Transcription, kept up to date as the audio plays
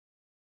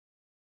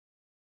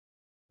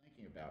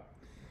about.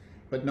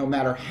 But no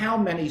matter how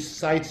many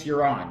sites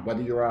you're on,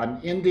 whether you're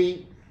on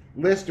Indie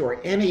List or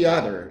any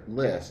other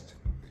list,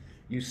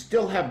 you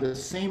still have the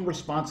same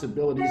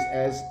responsibilities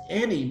as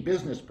any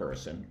business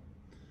person,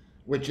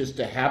 which is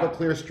to have a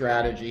clear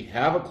strategy,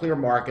 have a clear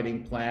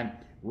marketing plan,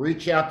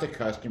 reach out to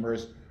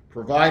customers,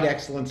 provide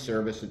excellent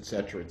service, et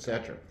cetera, et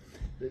cetera.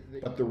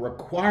 But the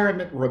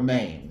requirement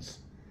remains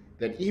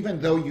that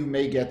even though you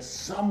may get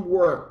some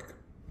work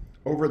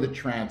over the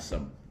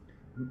transom,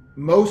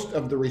 most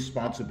of the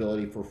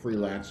responsibility for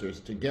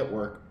freelancers to get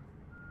work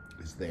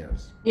is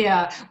theirs.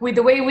 Yeah,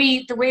 the way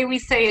we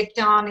say it,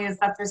 John, is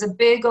that there's a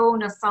big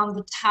onus on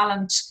the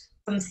talent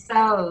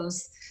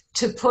themselves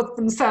to put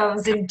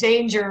themselves in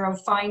danger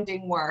of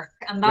finding work,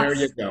 and that's,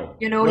 there you go.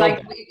 you know, Well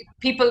like done.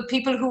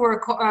 people who are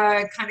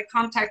kind of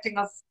contacting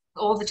us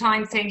all the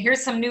time saying,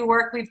 here's some new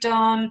work we've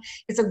done.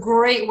 It's a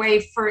great way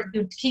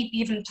to keep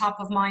even top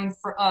of mind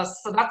for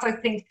us. So that's, I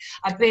think,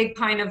 a big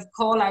kind of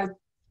call out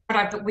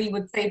that we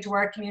would say to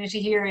our community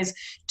here is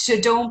to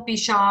don't be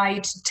shy,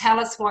 to tell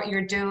us what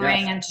you're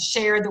doing, Yes. and to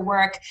share the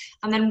work,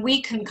 and then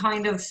we can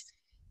kind of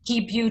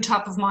keep you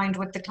top of mind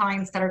with the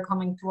clients that are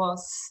coming to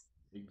us.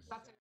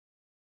 Exactly.